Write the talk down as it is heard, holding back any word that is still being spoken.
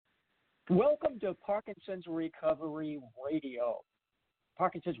Welcome to Parkinson's Recovery Radio.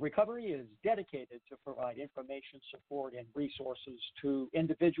 Parkinson's Recovery is dedicated to provide information, support, and resources to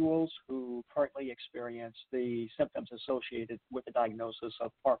individuals who currently experience the symptoms associated with the diagnosis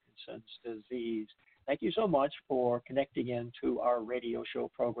of Parkinson's disease. Thank you so much for connecting into our radio show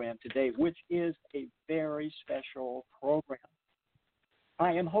program today, which is a very special program.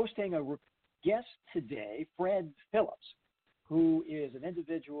 I am hosting a guest today, Fred Phillips, who is an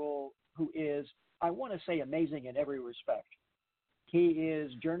individual who is, I want to say, amazing in every respect. He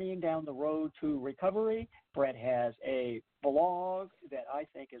is journeying down the road to recovery. Fred has a blog that I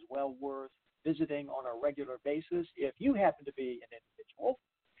think is well worth visiting on a regular basis if you happen to be an individual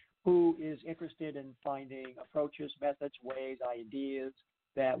who is interested in finding approaches, methods, ways, ideas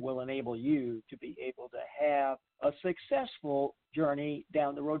that will enable you to be able to have a successful journey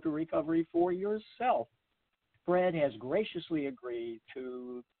down the road to recovery for yourself. Fred has graciously agreed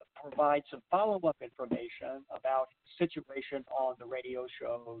to provide some follow-up information about his situation on the radio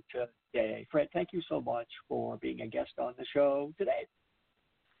show today. Fred, thank you so much for being a guest on the show today.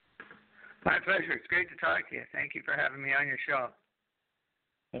 My pleasure. It's great to talk to you. Thank you for having me on your show.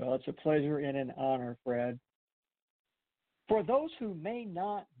 Well, it's a pleasure and an honor, Fred. For those who may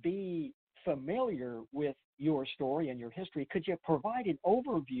not be familiar with your story and your history, could you provide an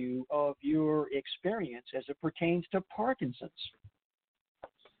overview of your experience as it pertains to Parkinson's?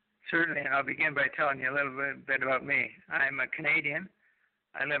 Certainly, and I'll begin by telling you a little bit about me. I'm a Canadian.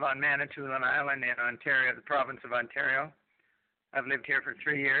 I live on Manitoulin Island in Ontario, the province of Ontario. I've lived here for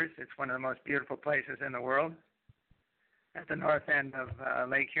 3 years. It's one of the most beautiful places in the world. At the north end of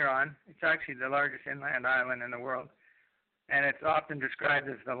Lake Huron. It's actually the largest inland island in the world. And it's often described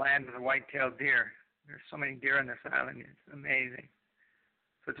as the land of the white-tailed deer. There's so many deer on this island. It's amazing.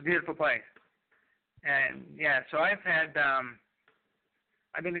 So it's a beautiful place. And yeah, so I've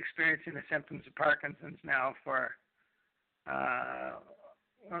been experiencing the symptoms of Parkinson's now for,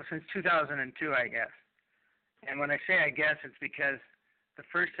 since 2002, I guess. And when I say I guess, it's because the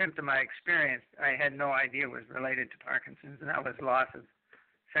first symptom I experienced, I had no idea was related to Parkinson's, and that was loss of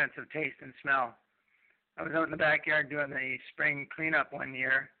sense of taste and smell. I was out in the backyard doing the spring cleanup one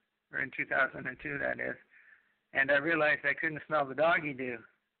year, or in 2002, that is, and I realized I couldn't smell the doggy do.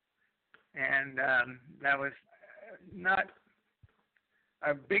 And that was not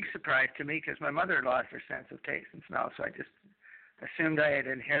a big surprise to me because my mother lost her sense of taste and smell, so I just assumed I had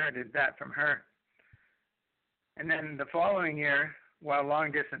inherited that from her. And then the following year, while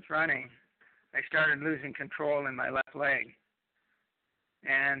long-distance running, I started losing control in my left leg.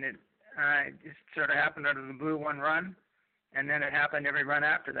 And it just sort of happened out of the blue one run, and then it happened every run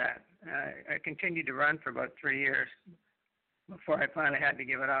after that. I continued to run for about 3 years before I finally had to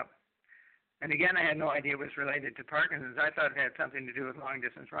give it up. And again, I had no idea it was related to Parkinson's. I thought it had something to do with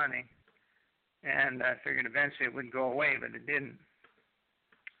long-distance running, and I figured eventually it would go away, but it didn't.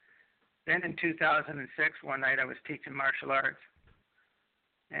 Then in 2006, one night I was teaching martial arts,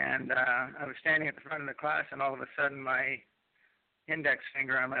 and I was standing at the front of the class, and all of a sudden my index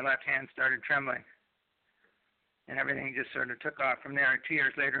finger on my left hand started trembling. And everything just sort of took off from there. 2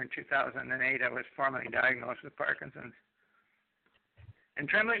 years later, in 2008, I was formally diagnosed with Parkinson's. And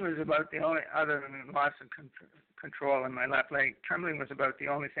trembling was about the only, other than loss of control in my left leg, trembling was about the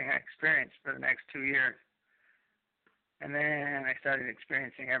only thing I experienced for the next 2 years. And then I started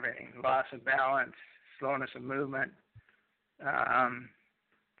experiencing everything: loss of balance, slowness of movement,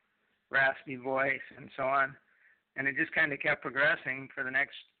 raspy voice, and so on. And it just kind of kept progressing for the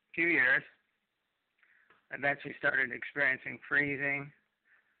next few years. I eventually started experiencing freezing,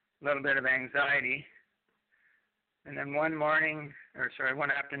 a little bit of anxiety. And then one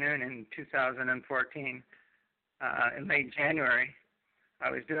afternoon in 2014, in late January, I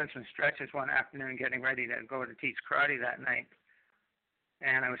was doing some stretches one afternoon, getting ready to go to teach karate that night.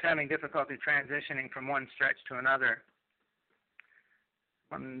 And I was having difficulty transitioning from one stretch to another.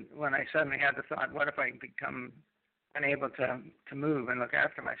 When I suddenly had the thought, what if I become unable to move and look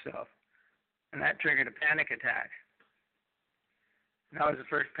after myself? And that triggered a panic attack. And that was the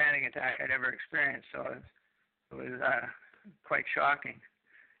first panic attack I'd ever experienced, so it was quite shocking.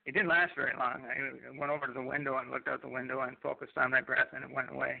 It didn't last very long. I went over to the window and looked out the window and focused on my breath, and it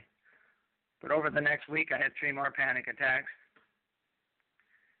went away. But over the next week, I had 3 more panic attacks,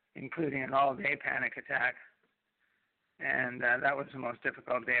 including an all-day panic attack. And that was the most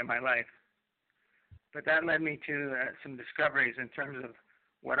difficult day of my life. But that led me to some discoveries in terms of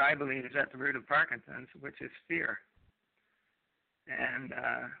what I believe is at the root of Parkinson's, which is fear. And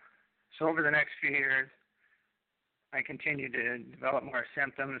so over the next few years, I continued to develop more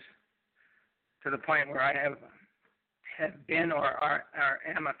symptoms to the point where I have have been or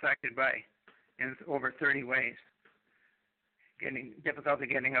am affected by in over 30 ways. Difficulty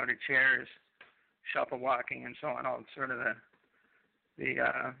getting out of chairs, shuffle walking, and so on, all sort of the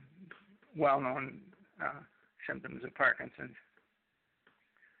well-known symptoms of Parkinson's.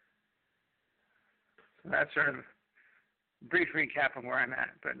 So that's sort of a brief recap of where I'm at.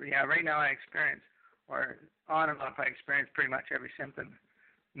 But yeah, right now I experience, or on and off, I experience pretty much every symptom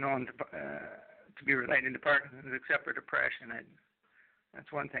known to be related to Parkinson's, except for depression.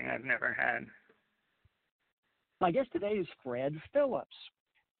 That's one thing I've never had. My guest today is Fred Phillips.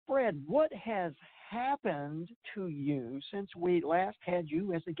 Fred, what has happened to you since we last had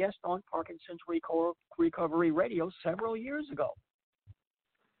you as a guest on Parkinson's Recovery Radio several years ago?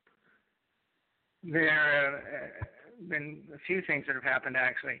 There have been a few things that have happened,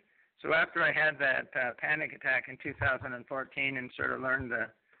 actually. So after I had that panic attack in 2014 and sort of learned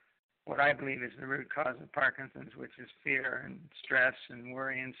what I believe is the root cause of Parkinson's, which is fear and stress and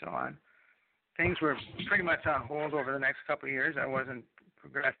worry and so on, things were pretty much on hold over the next couple of years. I wasn't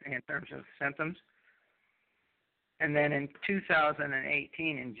progressing in terms of symptoms. And then in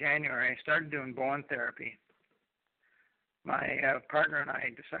 2018, in January, I started doing bone therapy. My partner and I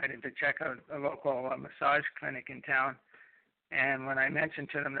decided to check out a local massage clinic in town. And when I mentioned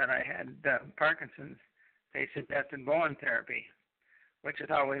to them that I had Parkinson's, they suggested bone therapy, which is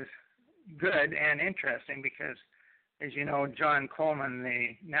always good and interesting because, as you know, John Coleman,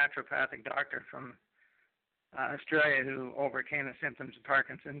 the naturopathic doctor from Australia who overcame the symptoms of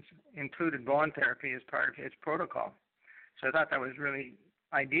Parkinson's, included bone therapy as part of his protocol. So I thought that was really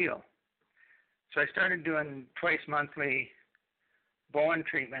ideal. So I started doing twice monthly bone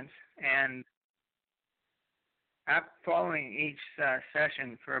treatments, and following each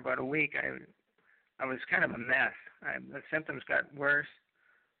session for about a week, I was kind of a mess. The symptoms got worse.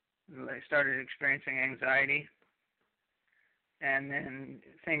 I started experiencing anxiety, and then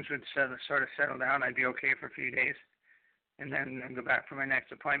things would sort of settle down. I'd be okay for a few days, and then I'd go back for my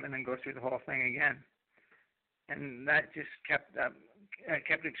next appointment and go through the whole thing again. And that just kept up. I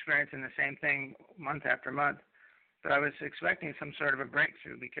kept experiencing the same thing month after month. But I was expecting some sort of a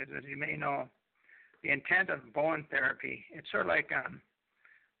breakthrough because, as you may know, the intent of bone therapy, it's sort of like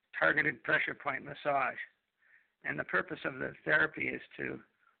targeted pressure point massage. And the purpose of the therapy is to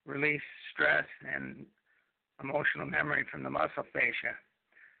release stress and emotional memory from the muscle fascia.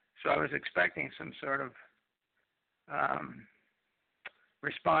 So I was expecting some sort of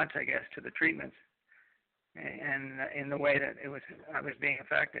response, I guess, to the treatments and in the way that I was being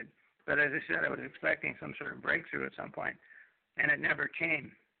affected. But as I said, I was expecting some sort of breakthrough at some point, and it never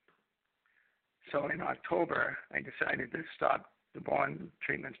came. So in October, I decided to stop the bone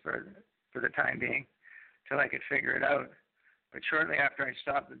treatments for the time being till I could figure it out. But shortly after I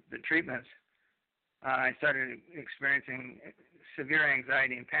stopped the treatments, I started experiencing severe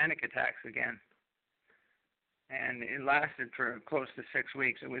anxiety and panic attacks again. And it lasted for close to 6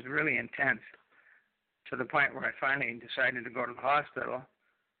 weeks. It was really intense, to the point where I finally decided to go to the hospital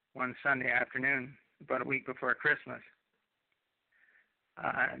one Sunday afternoon, about a week before Christmas,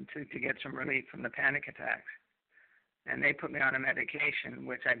 to get some relief from the panic attacks. And they put me on a medication,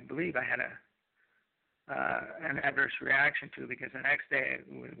 which I believe I had an adverse reaction to, because the next day it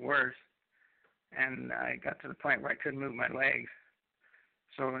was worse. And I got to the point where I couldn't move my legs.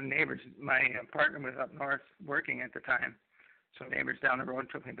 So neighbors, my partner was up north working at the time, so neighbors down the road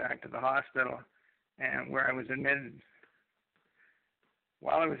took me back to the hospital, and where I was admitted.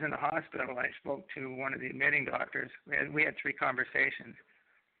 While I was in the hospital, I spoke to one of the admitting doctors. We had 3 conversations,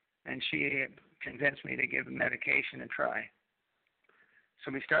 and she convinced me to give the medication a try.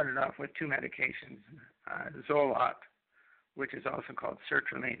 So we started off with 2 medications, Zoloft, which is also called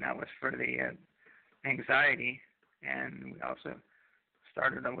sertraline. That was for the anxiety, and we also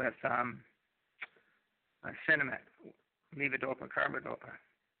started with Cinemet, levodopa carbidopa.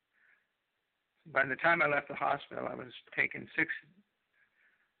 By the time I left the hospital, I was taking 6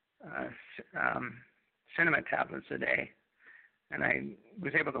 Cinemet tablets a day, and I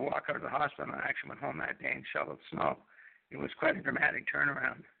was able to walk out of the hospital. I actually went home that day and shoveled snow. It was quite a dramatic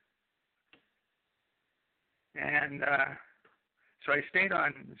turnaround. And so I stayed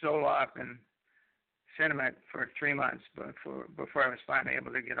on Zoloft and Cinemet for 3 months before I was finally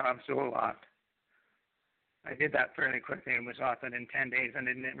able to get off Zoloft. I did that fairly quickly and was off it in 10 days, and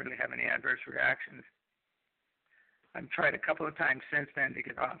didn't really have any adverse reactions. I've tried a couple of times since then to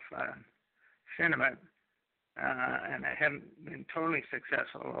get off Cinemet, and I haven't been totally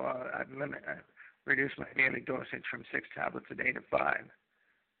successful. I've reduced my daily dosage from 6 tablets a day to 5.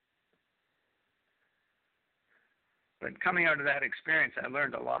 But coming out of that experience, I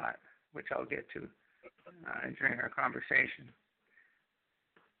learned a lot, which I'll get to. during our conversation.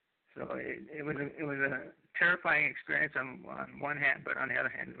 So it was a terrifying experience on one hand, but on the other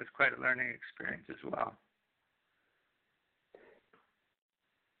hand, it was quite a learning experience as well.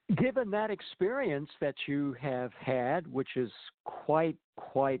 Given that experience that you have had, which is quite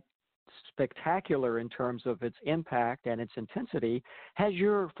spectacular in terms of its impact and its intensity, has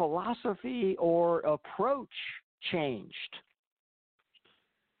your philosophy or approach changed?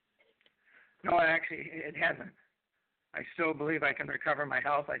 No, actually, it hasn't. I still believe I can recover my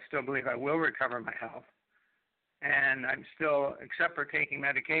health. I still believe I will recover my health. And I'm still, except for taking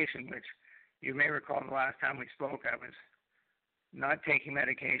medication, which you may recall the last time we spoke, I was not taking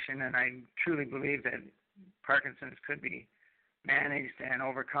medication, and I truly believe that Parkinson's could be managed and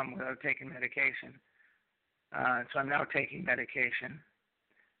overcome without taking medication. So I'm now taking medication.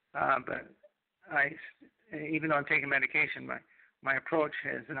 But even though I'm taking medication, my approach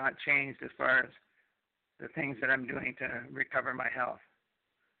has not changed as far as the things that I'm doing to recover my health.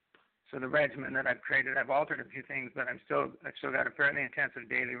 So the regimen that I've created, I've altered a few things, but I've still got a fairly intensive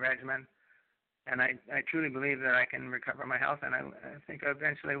daily regimen, and I truly believe that I can recover my health, and I think I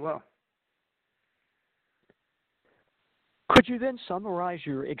eventually will. Could you then summarize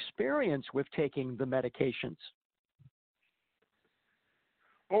your experience with taking the medications?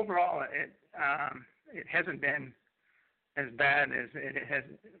 Overall, it hasn't been as bad as it has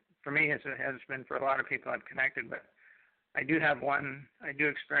for me as it has been for a lot of people I've connected, but I do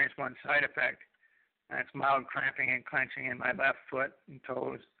experience one side effect, and it's mild cramping and clenching in my left foot and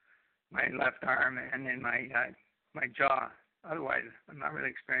toes, my left arm, and in my jaw. Otherwise, I'm not really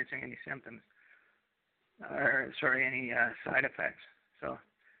experiencing any symptoms, any side effects. So,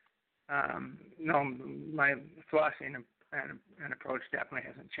 no, my philosophy and approach definitely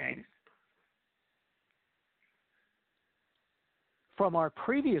hasn't changed. From our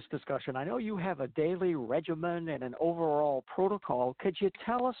previous discussion, I know you have a daily regimen and an overall protocol. Could you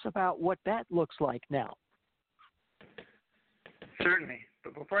tell us about what that looks like now? Certainly.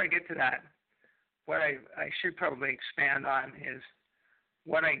 But before I get to that, what I should probably expand on is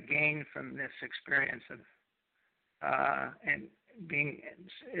what I gained from this experience of and being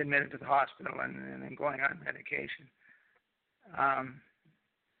admitted to the hospital and then going on medication.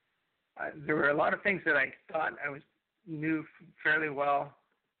 There were a lot of things that I thought I knew fairly well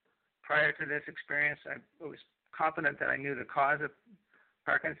prior to this experience. I was confident that I knew the cause of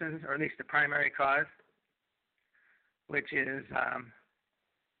Parkinson's, or at least the primary cause, which is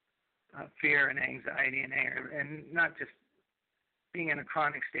fear and anxiety and anger, and not just being in a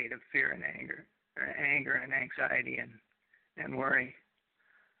chronic state of fear and anger and anxiety and worry.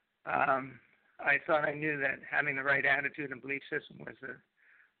 I thought I knew that having the right attitude and belief system was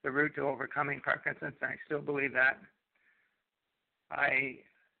the route to overcoming Parkinson's, and I still believe that. I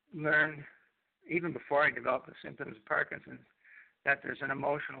learned, even before I developed the symptoms of Parkinson's, that there's an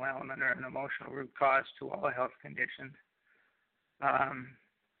emotional element or an emotional root cause to all health conditions. I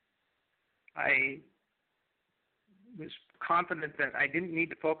was confident that I didn't need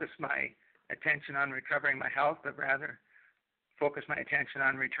to focus my attention on recovering my health, but rather focus my attention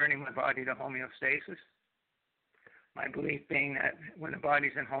on returning my body to homeostasis. My belief being that when the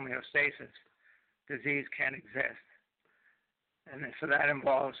body's in homeostasis, disease can't exist. And so that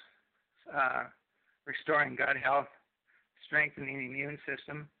involves restoring gut health, strengthening the immune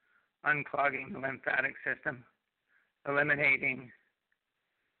system, unclogging the lymphatic system, eliminating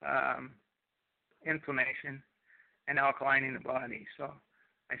inflammation, and alkalining the body. So,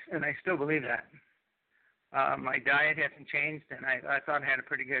 I still believe that. My diet hasn't changed, and I thought I had a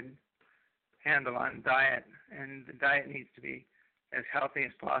pretty good handle on diet, and the diet needs to be as healthy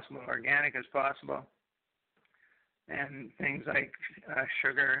as possible, organic as possible, and things like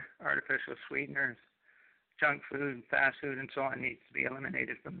sugar, artificial sweeteners, junk food, fast food, and so on needs to be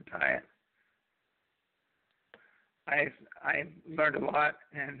eliminated from the diet. I've learned a lot,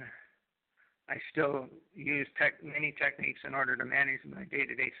 and I still use many techniques in order to manage my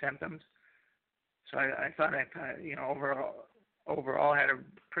day-to-day symptoms. So I thought I, overall had a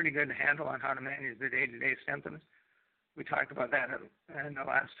pretty good handle on how to manage the day-to-day symptoms. We talked about that in the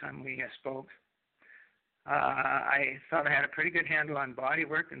last time we spoke. I thought I had a pretty good handle on body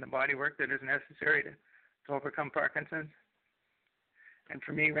work and the body work that is necessary to overcome Parkinson's. And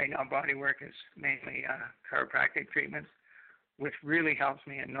for me right now, body work is mainly chiropractic treatments, which really helps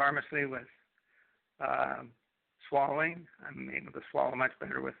me enormously with swallowing. I'm able to swallow much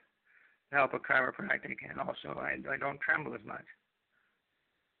better with the help of chiropractic, and also I don't tremble as much.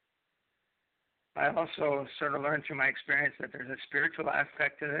 I also sort of learned through my experience that there's a spiritual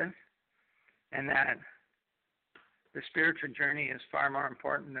aspect to this, and that the spiritual journey is far more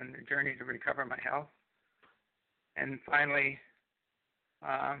important than the journey to recover my health. And finally,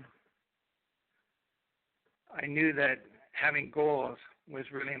 I knew that having goals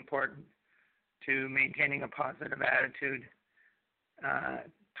was really important to maintaining a positive attitude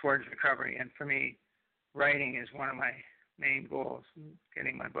towards recovery. And for me, writing is one of my main goals,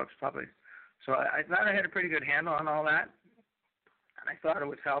 getting my books published. So I thought I had a pretty good handle on all that, and I thought it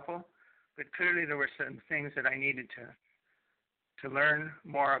was helpful. But clearly there were some things that I needed to learn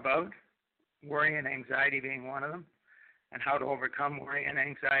more about, worry and anxiety being one of them, and how to overcome worry and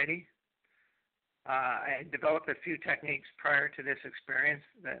anxiety. I had developed a few techniques prior to this experience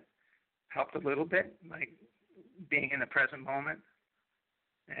that helped a little bit, like being in the present moment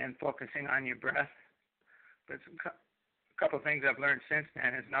and focusing on your breath. But a couple of things I've learned since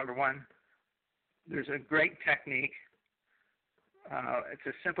then is, number one, there's a great technique. It's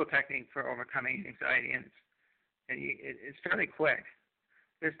a simple technique for overcoming anxiety, and it's fairly quick.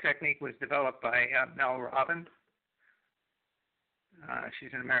 This technique was developed by Mel Robbins.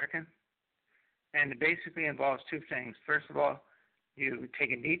 She's an American. And it basically involves two things. First of all, you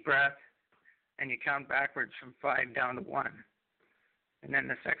take a deep breath and you count backwards from 5 down to 1. And then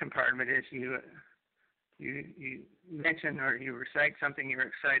the second part of it is you mention or you recite something you're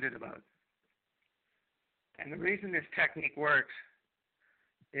excited about. And the reason this technique works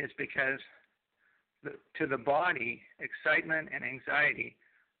is because to the body, excitement and anxiety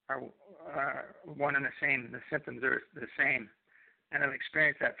are one and the same. The symptoms are the same. And I've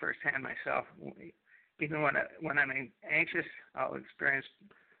experienced that firsthand myself. Even when I'm anxious, I'll experience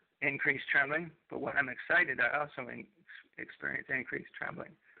increased trembling. But when I'm excited, I also experience increased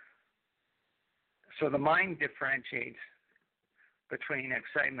trembling. So the mind differentiates between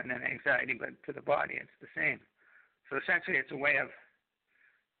excitement and anxiety, but to the body, it's the same. So essentially, it's a way of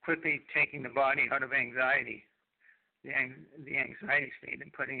quickly taking the body out of anxiety, the anxiety state,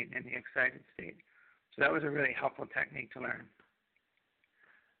 and putting it in the excited state. So that was a really helpful technique to learn.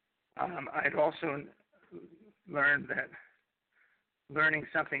 I'd also learned that learning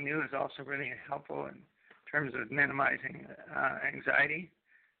something new is also really helpful in terms of minimizing anxiety.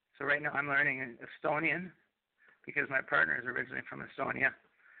 So right now I'm learning Estonian because my partner is originally from Estonia.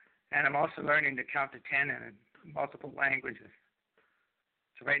 And I'm also learning to count to 10 in multiple languages.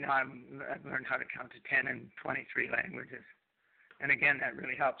 So right now I've learned how to count to 10 in 23 languages. And again, that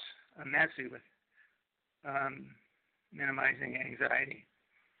really helps immensely with minimizing anxiety.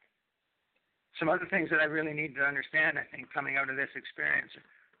 Some other things that I really need to understand, I think, coming out of this experience,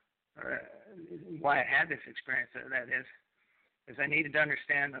 or why I had this experience, that is I needed to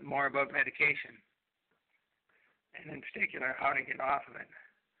understand more about medication, and in particular, how to get off of it.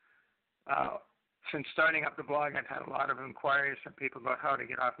 Since starting up the blog, I've had a lot of inquiries from people about how to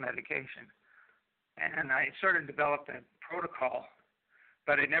get off medication. And I sort of developed a protocol,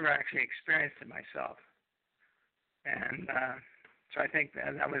 but I never actually experienced it myself. And so I think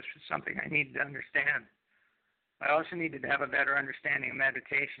that was something I needed to understand. I also needed to have a better understanding of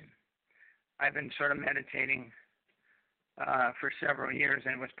meditation. I've been sort of meditating for several years,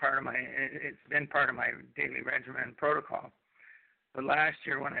 and it's been part of my daily regimen and protocol. But last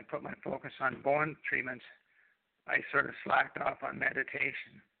year, when I put my focus on bone treatments, I sort of slacked off on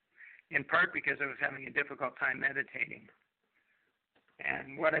meditation, in part because I was having a difficult time meditating.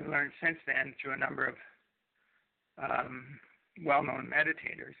 And what I've learned since then through a number of well-known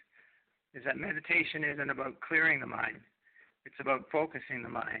meditators is that meditation isn't about clearing the mind. It's about focusing the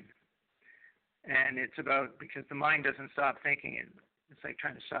mind. And it's about, because the mind doesn't stop thinking. It's like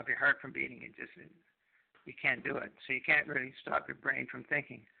trying to stop your heart from beating. You can't do it. So you can't really stop your brain from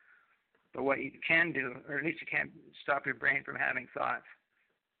thinking. But what you can do, or at least you can't stop your brain from having thoughts.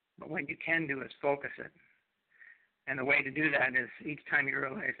 But what you can do is focus it. And the way to do that is each time you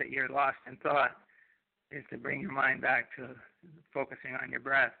realize that you're lost in thought is to bring your mind back to focusing on your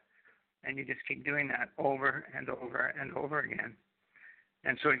breath. And you just keep doing that over and over and over again.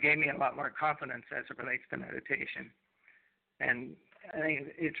 And so it gave me a lot more confidence as it relates to meditation. And I think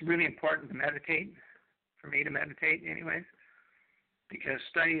it's really important to meditate, for me to meditate anyways, because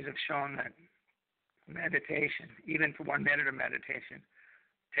studies have shown that meditation, even for 1 minute of meditation,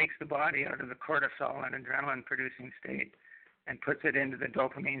 takes the body out of the cortisol and adrenaline producing state and puts it into the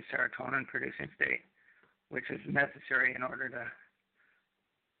dopamine, serotonin producing state, which is necessary in order to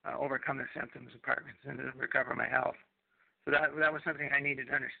overcome the symptoms of Parkinson's and recover my health. So that was something I needed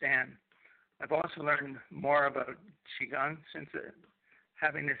to understand. I've also learned more about Qigong since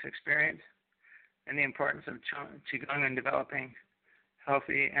having this experience, and the importance of Qigong in developing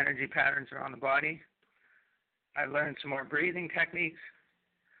healthy energy patterns around the body. I've learned some more breathing techniques.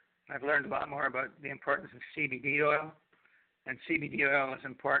 I've learned a lot more about the importance of CBD oil, and CBD oil is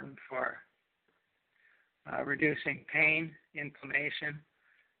important for reducing pain, inflammation,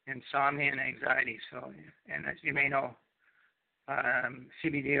 insomnia, and anxiety. So, and as you may know,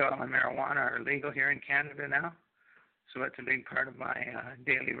 CBD oil and marijuana are legal here in Canada now, so it's a big part of my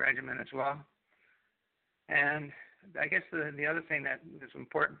daily regimen as well. And I guess the other thing that was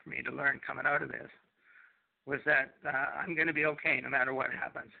important for me to learn coming out of this was that I'm going to be okay no matter what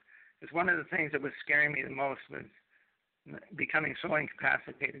happens. Because one of the things that was scaring me the most was becoming so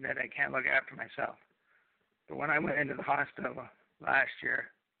incapacitated that I can't look after myself. But when I went into the hospital last year,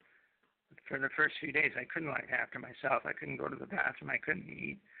 for the first few days, I couldn't look after myself. I couldn't go to the bathroom. I couldn't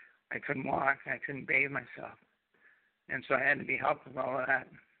eat. I couldn't walk. I couldn't bathe myself. And so I had to be helped with all of that.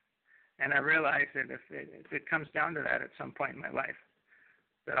 And I realized that if it comes down to that at some point in my life,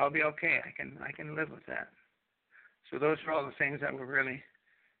 that I'll be okay. I can live with that. So those are all the things that were really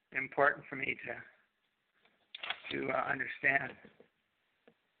important for me to understand.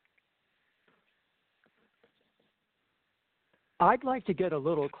 I'd like to get a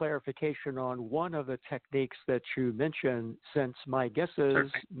little clarification on one of the techniques that you mentioned, since my guess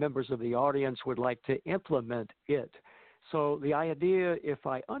is members of the audience would like to implement it. So the idea, if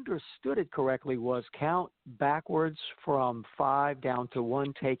I understood it correctly, was count backwards from 5 down to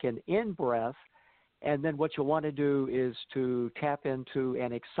 1, take an in-breath, and then what you want to do is to tap into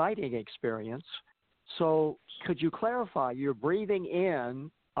an exciting experience. So could you clarify, you're breathing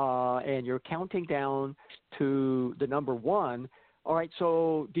in and you're counting down to the number 1. All right,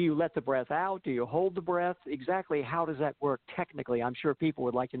 so do you let the breath out? Do you hold the breath? Exactly how does that work technically? I'm sure people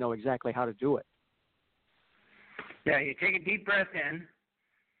would like to know exactly how to do it. Yeah, you take a deep breath in,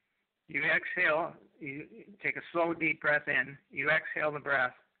 you exhale, you take a slow deep breath in, you exhale the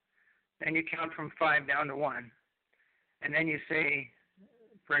breath, then you count from 5 down to 1, and then you say,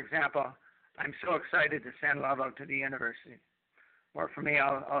 for example, I'm so excited to send love out to the university. Or for me,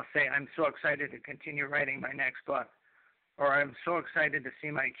 I'll say, I'm so excited to continue writing my next book. Or I'm so excited to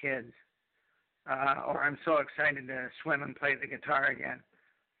see my kids. Or I'm so excited to swim and play the guitar again.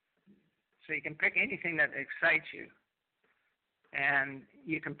 So you can pick anything that excites you. And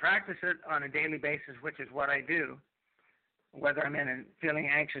you can practice it on a daily basis, which is what I do, whether I'm feeling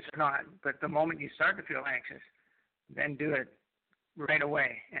anxious or not. But the moment you start to feel anxious, then do it right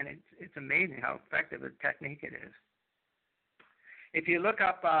away. And it's amazing how effective a technique it is. If you look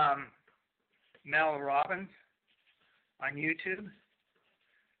up Mel Robbins on YouTube,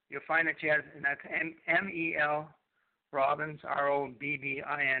 you'll find that she has, and that's M-E-L Robbins,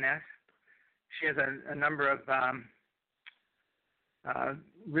 R-O-B-B-I-N-S. She has a number of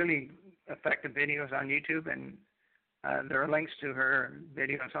really effective videos on YouTube, and there are links to her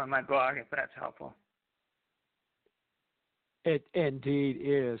videos on my blog if that's helpful. It indeed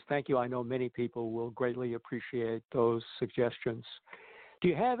is. Thank you. I know many people will greatly appreciate those suggestions. Do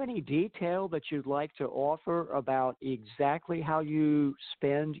you have any detail that you'd like to offer about exactly how you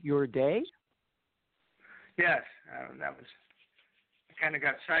spend your day? Yes, I kind of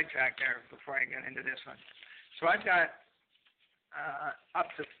got sidetracked there before I get into this one. So I've got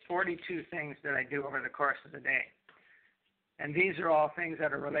up to 42 things that I do over the course of the day. And these are all things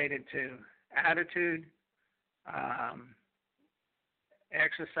that are related to attitude,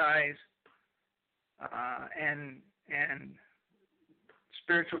 exercise, and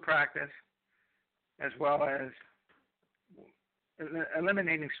spiritual practice, as well as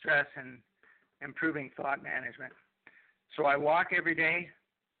eliminating stress and improving thought management. So I walk every day.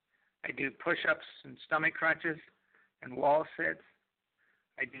 I do push-ups and stomach crunches and wall sits.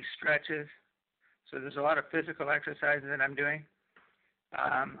 I do stretches. So there's a lot of physical exercises that I'm doing.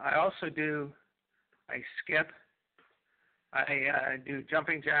 I skip. I do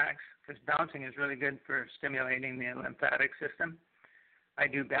jumping jacks because bouncing is really good for stimulating the lymphatic system. I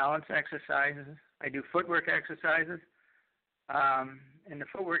do balance exercises. I do footwork exercises. And the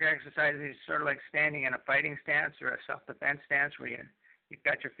footwork exercises is sort of like standing in a fighting stance or a self-defense stance where you've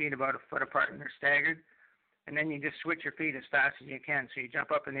got your feet about a foot apart and they're staggered. And then you just switch your feet as fast as you can. So you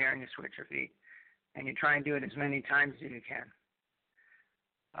jump up in the air and you switch your feet. And you try and do it as many times as you can.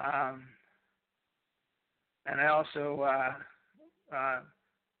 And I also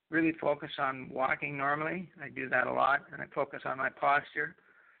really focus on walking normally. I do that a lot, and I focus on my posture.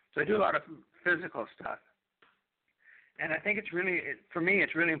 So I do a lot of physical stuff. And I think for me,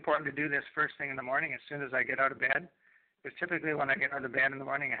 it's really important to do this first thing in the morning as soon as I get out of bed. Because typically when I get out of bed in the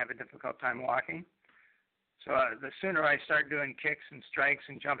morning, I have a difficult time walking. So the sooner I start doing kicks and strikes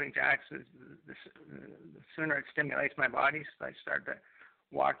and jumping jacks, the sooner it stimulates my body. So I start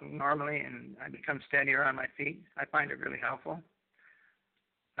walking normally and I become steadier on my feet. I find it really helpful.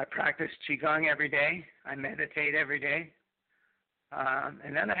 I practice Qigong every day. I meditate every day.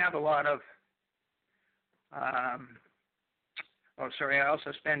 And then I have a lot of I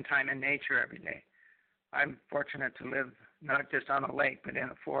also spend time in nature every day. I'm fortunate to live not just on a lake, but in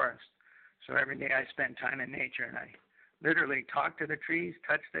a forest. So every day I spend time in nature, and I literally talk to the trees,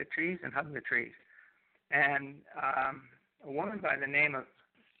 touch the trees, and hug the trees. And a woman by the name of,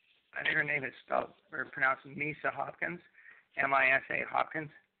 I think her name is spelled or pronounced Misa Hopkins, M-I-S-A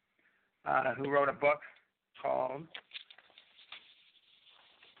Hopkins, who wrote a book called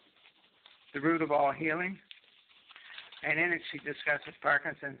The Root of All Healing. And in it she discusses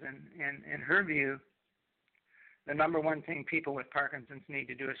Parkinson's, and in her view, the number one thing people with Parkinson's need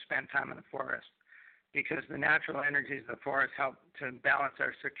to do is spend time in the forest, because the natural energies of the forest help to balance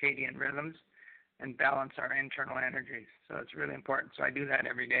our circadian rhythms and balance our internal energies. So it's really important. So I do that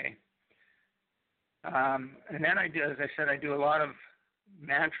every day. And then I do, as I said, I do a lot of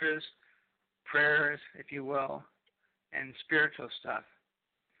mantras, prayers, if you will, and spiritual stuff.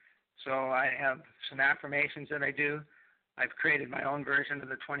 So I have some affirmations that I do. I've created my own version of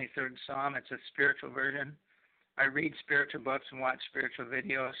the 23rd Psalm. It's a spiritual version. I read spiritual books and watch spiritual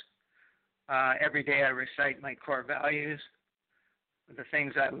videos. Every day I recite my core values, the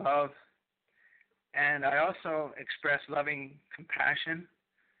things I love. And I also express loving compassion.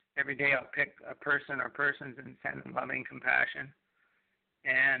 Every day I'll pick a person or persons and send them loving compassion.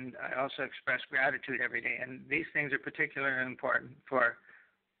 And I also express gratitude every day. And these things are particularly important for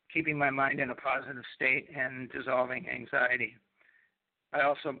keeping my mind in a positive state and dissolving anxiety. I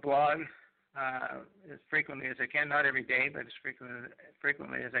also blog as frequently as I can, not every day, but as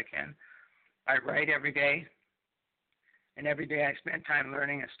frequently as I can. I write every day, and every day I spend time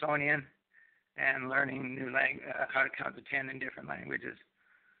learning Estonian and learning how to count to 10 in different languages.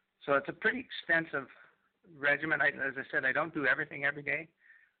 So it's a pretty extensive regimen. As I said, I don't do everything every day,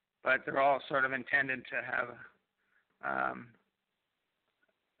 but they're all sort of intended to have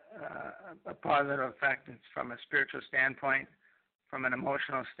a positive effect from a spiritual standpoint, from an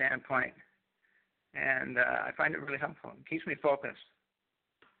emotional standpoint, and I find it really helpful. It keeps me focused.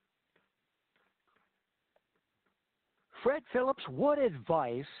 Fred Phillips, what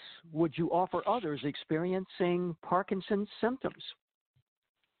advice would you offer others experiencing Parkinson's symptoms?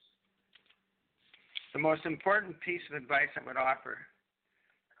 The most important piece of advice I would offer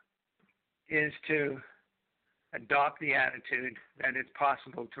is to adopt the attitude that it's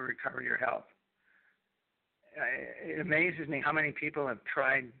possible to recover your health. It amazes me how many people have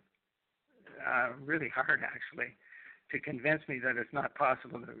tried really hard, actually, to convince me that it's not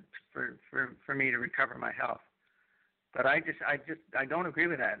possible for me to recover my health. But I don't agree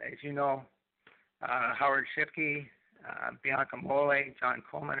with that. As you know, Howard Shipke, Bianca Mole, John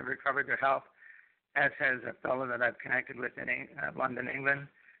Coleman have recovered their health, as has a fellow that I've connected with in London, England,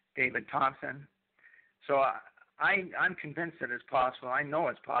 David Thompson. So I'm convinced that it's possible. I know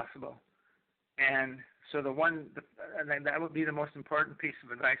it's possible. And so that would be the most important piece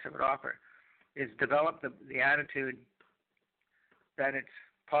of advice I would offer, is develop the attitude that it's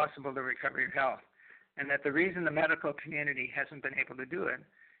possible to recover your health. And that the reason the medical community hasn't been able to do it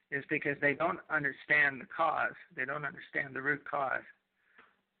is because they don't understand the cause. They don't understand the root cause.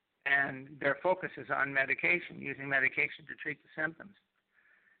 And their focus is on medication, using medication to treat the symptoms.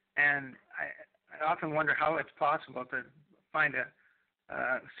 And I often wonder how it's possible to find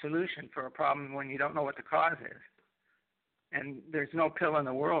a solution for a problem when you don't know what the cause is. And there's no pill in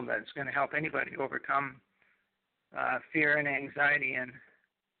the world that's going to help anybody overcome fear and anxiety and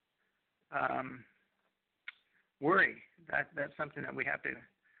worry. That's something that we have to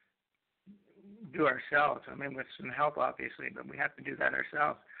do ourselves. I mean, with some help, obviously, but we have to do that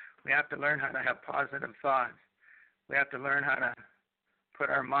ourselves. We have to learn how to have positive thoughts. We have to learn how to put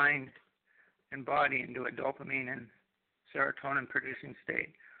our mind and body into a dopamine and serotonin producing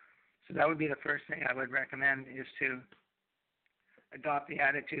state. So that would be the first thing I would recommend, is to adopt the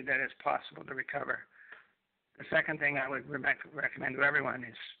attitude that it's possible to recover. The second thing I would recommend to everyone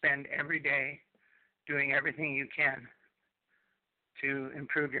is spend every day doing everything you can to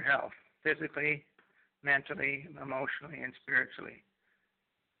improve your health, physically, mentally, emotionally, and spiritually.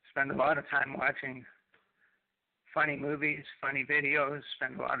 Spend a lot of time watching funny movies, funny videos,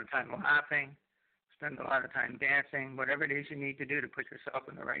 spend a lot of time laughing, spend a lot of time dancing, whatever it is you need to do to put yourself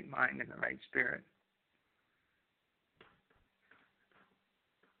in the right mind and the right spirit.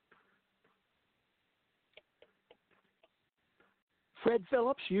 Fred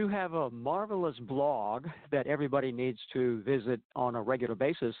Phillips, you have a marvelous blog that everybody needs to visit on a regular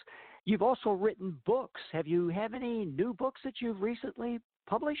basis. You've also written books. Have any new books that you've recently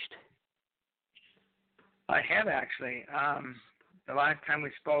published? I have, actually. The last time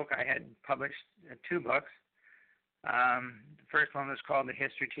we spoke, I had published 2 books. The first one was called The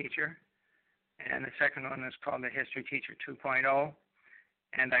History Teacher, and the second one is called The History Teacher 2.0.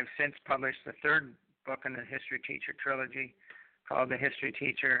 And I've since published the third book in the History Teacher trilogy called The History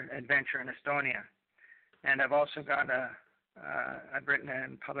Teacher Adventure in Estonia. And I've also got I've written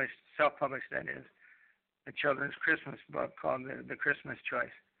and published, self-published that is, a children's Christmas book called The Christmas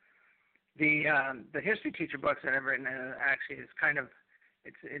Choice. The History Teacher books that I've written actually is kind of,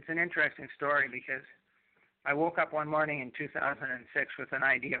 it's an interesting story because I woke up one morning in 2006 with an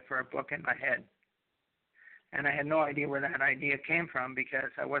idea for a book in my head. And I had no idea where that idea came from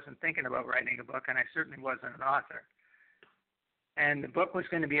because I wasn't thinking about writing a book, and I certainly wasn't an author. And the book was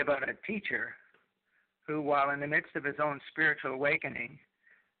going to be about a teacher who, while in the midst of his own spiritual awakening,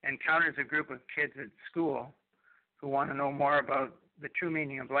 encounters a group of kids at school who want to know more about the true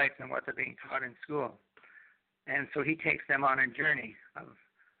meaning of life than what they're being taught in school. And so he takes them on a journey of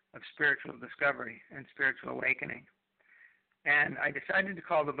spiritual discovery and spiritual awakening. And I decided to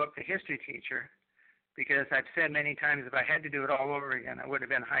call the book The History Teacher because I've said many times if I had to do it all over again, I would have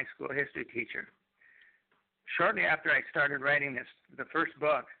been a high school history teacher. Shortly after I started writing the first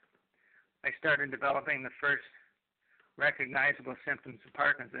book, I started developing the first recognizable symptoms of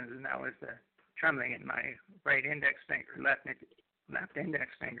Parkinson's, and that was the trembling in my right index finger, left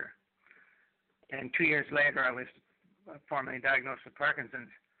index finger. And 2 years later, I was formally diagnosed with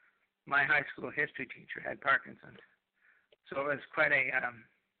Parkinson's. My high school history teacher had Parkinson's, so it was quite an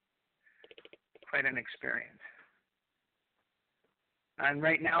experience. And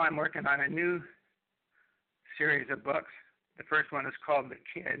right now, I'm working on a new series of books. The first one is called The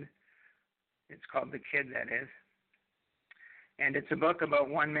Kid. It's called The Kid, that is. And it's a book about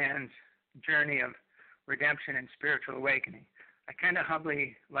one man's journey of redemption and spiritual awakening. I kind of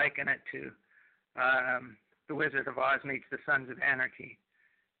humbly liken it to The Wizard of Oz meets the Sons of Anarchy.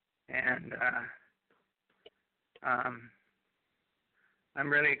 And I'm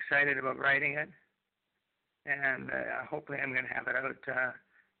really excited about writing it. And hopefully I'm going to have it out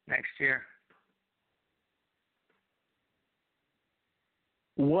next year.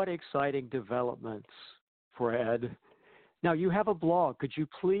 What exciting developments, Fred. Now, you have a blog. Could you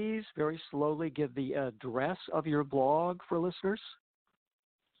please very slowly give the address of your blog for listeners?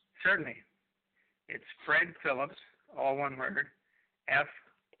 Certainly. It's Fred Phillips, all one word,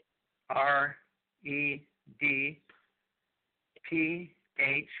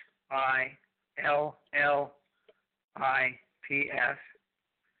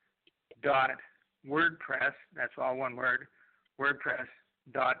 that's all one word,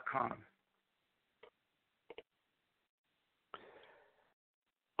 WordPress.com.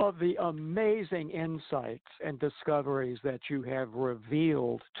 Of the amazing insights and discoveries that you have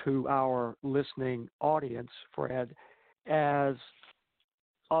revealed to our listening audience, Fred, as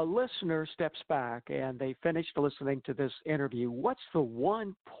a listener steps back and they finish listening to this interview, what's the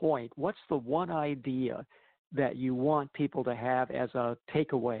one point, what's the one idea that you want people to have as a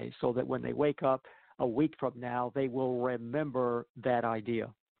takeaway so that when they wake up a week from now, they will remember that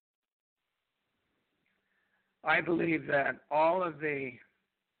idea? I believe that all of the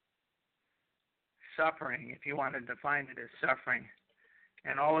suffering, if you want to define it as suffering,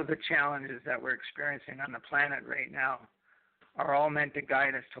 and all of the challenges that we're experiencing on the planet right now are all meant to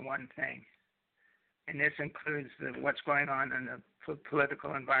guide us to one thing. And this includes what's going on in the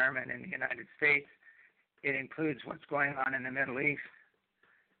political environment in the United States. It includes what's going on in the Middle East.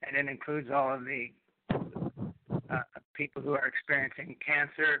 And it includes all of the people who are experiencing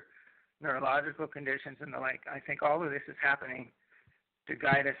cancer, neurological conditions, and the like. I think all of this is happening to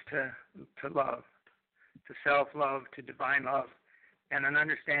guide us to love, to self-love, to divine love, and an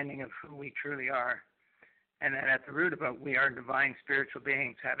understanding of who we truly are. And that at the root of it, we are divine spiritual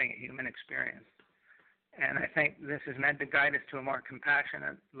beings having a human experience. And I think this is meant to guide us to a more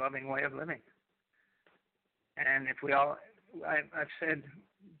compassionate, loving way of living. And if we all, I've said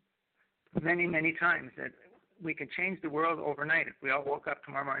many, many times that we could change the world overnight if we all woke up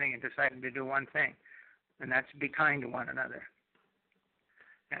tomorrow morning and decided to do one thing, and that's be kind to one another.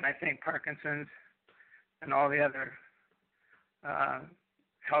 And I think Parkinson's and all the other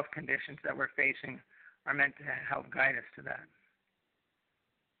health conditions that we're facing are meant to help guide us to that.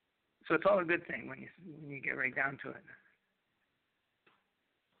 So it's all a good thing when you get right down to it.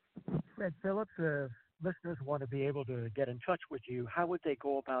 Fred Phillips, listeners want to be able to get in touch with you. How would they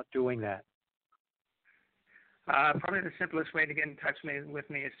go about doing that? Probably the simplest way to get in touch with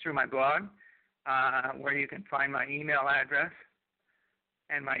me is through my blog, where you can find my email address.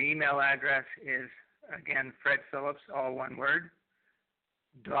 And my email address is, again, Fred Phillips, all one word,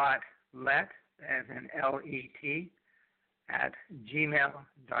 .let, as in L-E-T, at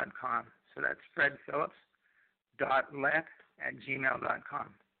gmail.com. So that's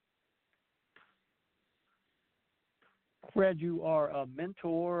fredphillips.let@gmail.com. Fred, you are a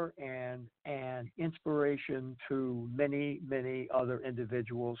mentor and an inspiration to many, many other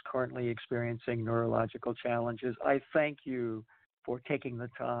individuals currently experiencing neurological challenges. I thank you for taking the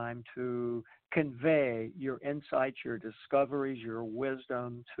time to convey your insights, your discoveries, your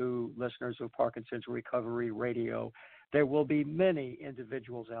wisdom to listeners of Parkinson's Recovery Radio. There will be many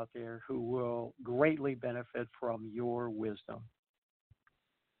individuals out there who will greatly benefit from your wisdom.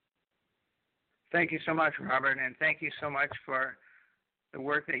 Thank you so much, Robert, and thank you so much for the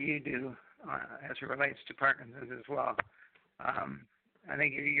work that you do as it relates to Parkinson's as well. I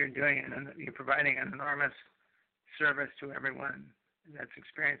think you're doing it, and you're providing an enormous service to everyone that's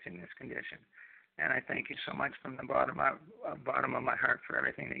experiencing this condition. And I thank you so much from the bottom of my heart for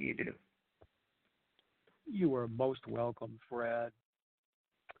everything that you do. You are most welcome, Fred.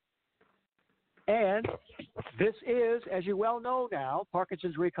 And this is, as you well know now,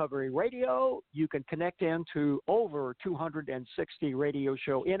 Parkinson's Recovery Radio. You can connect into over 260 radio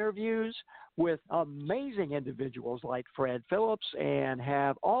show interviews with amazing individuals like Fred Phillips and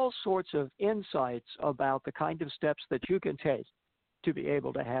have all sorts of insights about the kind of steps that you can take to be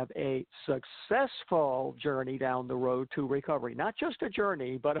able to have a successful journey down the road to recovery. Not just a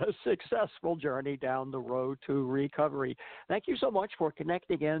journey, but a successful journey down the road to recovery. Thank you so much for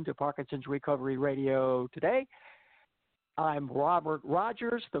connecting in to Parkinson's Recovery Radio today. I'm Robert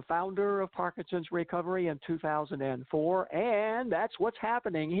Rogers, the founder of Parkinson's Recovery in 2004, and that's what's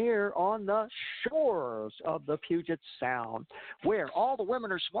happening here on the shores of the Puget Sound, where all the women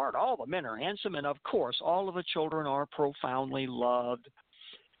are smart, all the men are handsome, and of course, all of the children are profoundly loved.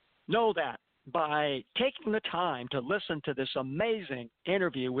 Know that by taking the time to listen to this amazing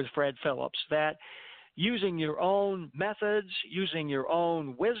interview with Fred Phillips, that using your own methods, using your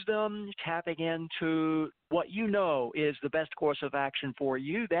own wisdom, tapping into what you know is the best course of action for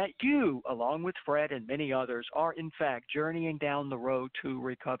you, that you, along with Fred and many others, are in fact journeying down the road to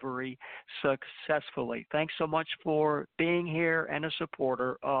recovery successfully. Thanks so much for being here and a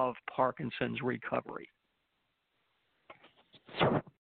supporter of Parkinson's Recovery.